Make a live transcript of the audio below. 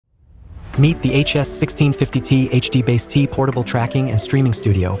Meet the HS-1650T HDBaseT portable tracking and streaming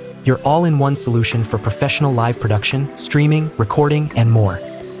studio, your all-in-one solution for professional live production, streaming, recording, and more.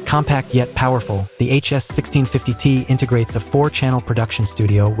 Compact yet powerful, the HS-1650T integrates a 4-channel production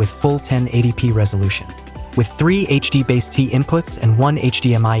studio with full 1080p resolution. With 3 HDBaseT inputs and 1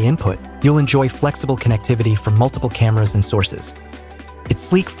 HDMI input, you'll enjoy flexible connectivity from multiple cameras and sources. Its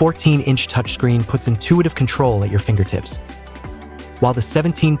sleek 14-inch touchscreen puts intuitive control at your fingertips, while the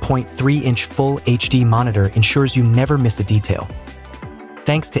 17.3-inch Full HD monitor ensures you never miss a detail.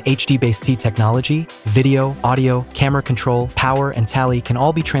 Thanks to HDBaseT technology, video, audio, camera control, power, and tally can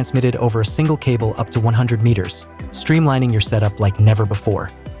all be transmitted over a single cable up to 100 meters, streamlining your setup like never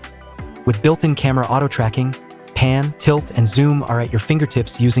before. With built-in camera auto-tracking, pan, tilt, and zoom are at your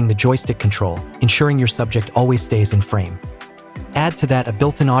fingertips using the joystick control, ensuring your subject always stays in frame. Add to that a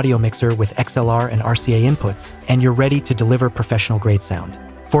built-in audio mixer with XLR and RCA inputs, and you're ready to deliver professional-grade sound.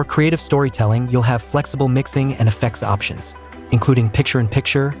 For creative storytelling, you'll have flexible mixing and effects options, including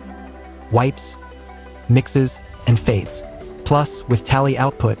picture-in-picture, wipes, mixes, and fades. Plus, with tally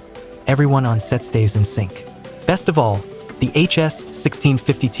output, everyone on set stays in sync. Best of all, the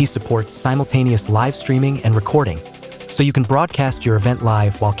HS-1650T supports simultaneous live streaming and recording, so you can broadcast your event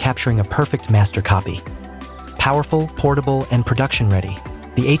live while capturing a perfect master copy. Powerful, portable, and production-ready,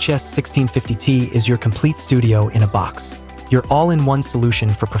 the HS-1650T is your complete studio in a box, your all-in-one solution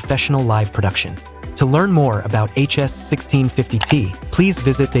for professional live production. To learn more about HS-1650T, please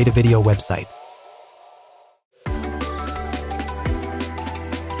visit Datavideo website.